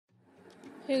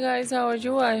Hey guys, how are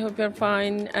you? I hope you're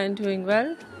fine and doing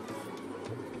well.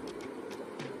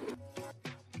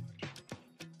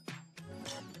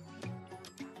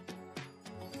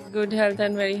 Good health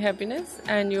and very happiness,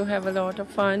 and you have a lot of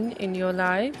fun in your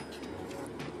life.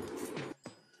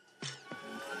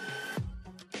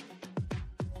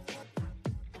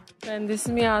 And this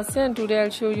is me Asa, and today I'll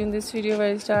show you in this video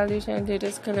very stylish and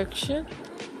latest collection.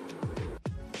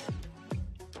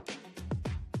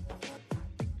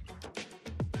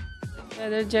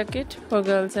 Leather jacket for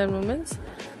girls and women.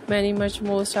 Many much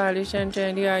more stylish and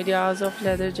trendy ideas of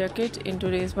leather jacket in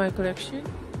today's my collection.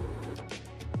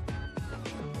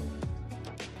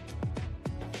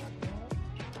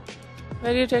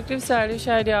 Very attractive stylish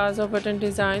ideas of button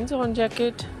designs on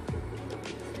jacket.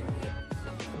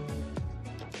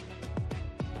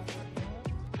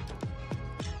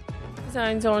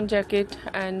 Designs on jacket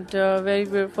and very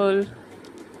beautiful.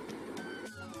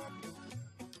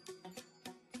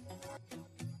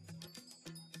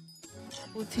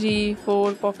 2, 3,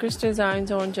 4 pockets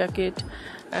designs on jacket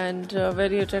and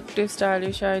very attractive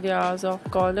stylish ideas of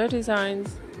collar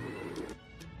designs.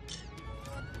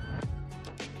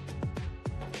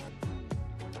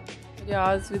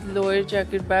 Ideas with lower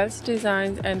jacket belts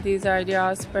designs, and these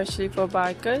ideas especially for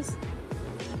bikers.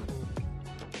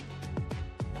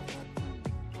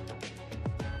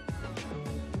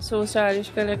 So stylish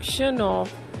collection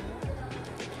of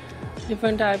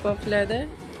different type of leather.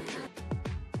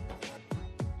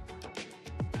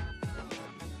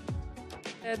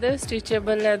 Leather,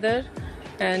 stitchable leather,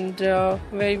 and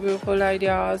very beautiful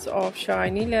ideas of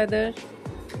shiny leather.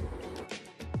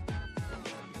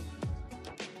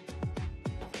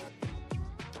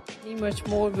 Much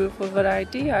more beautiful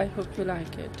variety. I hope you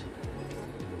like it.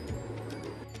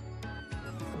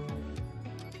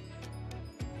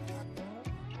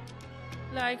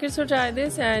 Like it, so try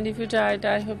this, and if you try it,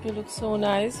 I hope you look so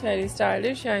nice, very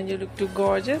stylish, and you look too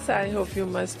gorgeous. I hope you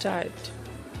must try it.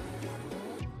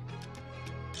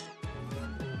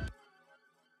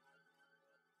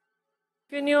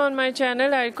 If you're new on my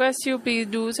channel, I request you please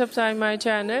do subscribe my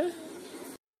channel.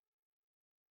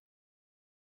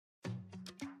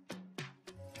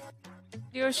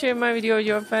 Share my video with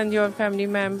your friends, your family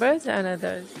members and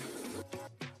others.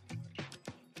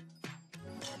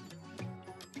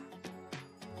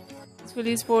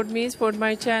 Please support me, support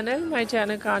my channel. My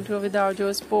channel can't grow without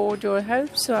your support, your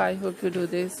help, so I hope you do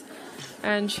this.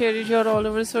 And share it your all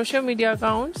over social media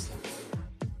accounts.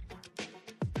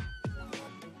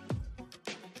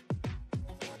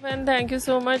 And thank you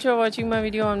so much for watching my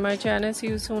video on my channel. See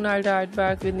you soon. I'll dive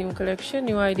back with new collection,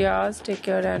 new ideas. Take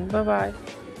care and bye bye.